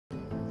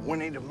We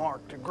need to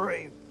mark the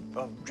grave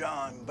of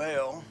John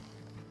Bell.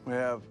 We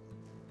have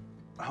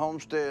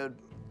homestead,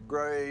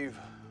 grave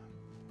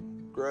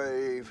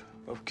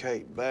of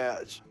Kate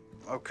Batts.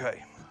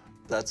 Okay.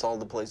 That's all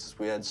the places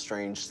we had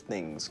strange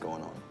things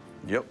going on.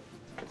 Yep.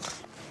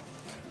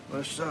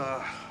 Let's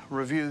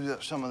review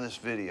some of this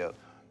video.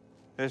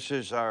 This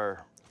is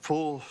our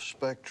full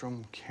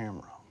spectrum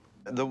camera.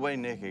 The way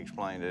Nick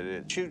explained it,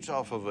 it shoots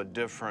off of a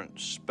different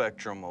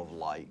spectrum of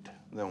light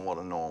than what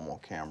a normal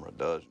camera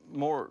does.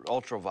 More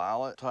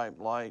ultraviolet type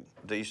light,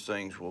 these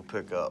things will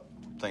pick up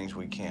things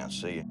we can't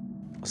see.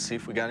 Let's see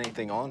if we got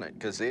anything on it,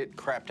 because it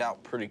crapped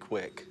out pretty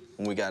quick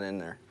when we got in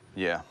there.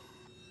 Yeah.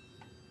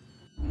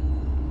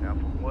 Now,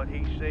 from what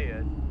he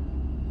said,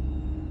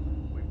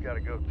 we've got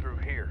to go through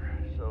here.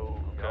 So,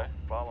 Okay.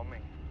 Follow me.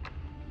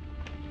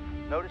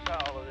 Notice how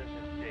all of this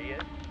is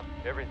dead,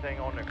 everything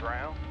on the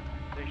ground.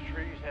 These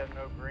trees have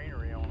no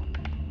greenery on them.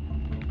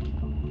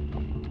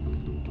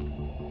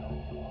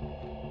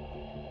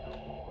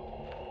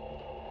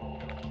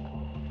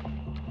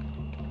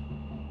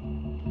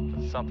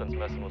 Something's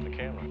messing with the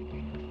camera.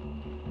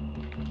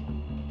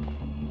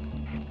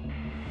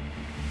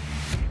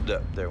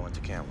 There went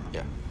the camera.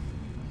 Yeah.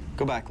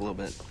 Go back a little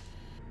bit.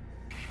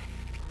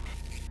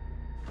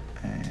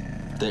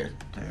 And There.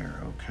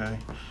 There, okay.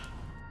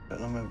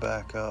 Let me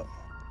back up.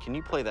 Can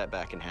you play that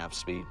back in half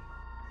speed?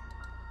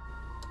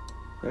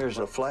 There's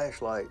a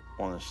flashlight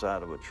on the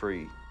side of a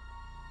tree.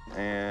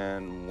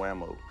 And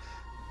whammo.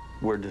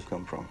 Where'd this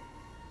come from?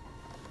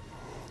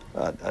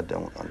 I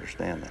don't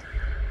understand that.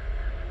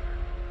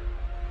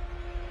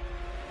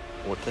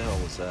 What the hell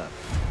was that?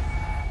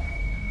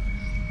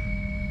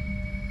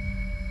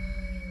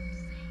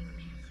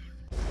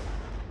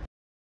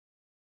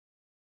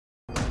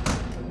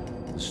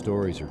 The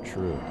stories are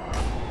true.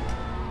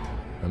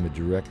 I'm a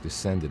direct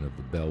descendant of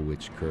the Bell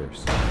Witch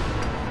curse.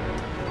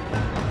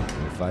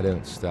 And if I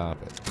don't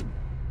stop it,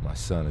 my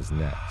son is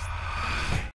next.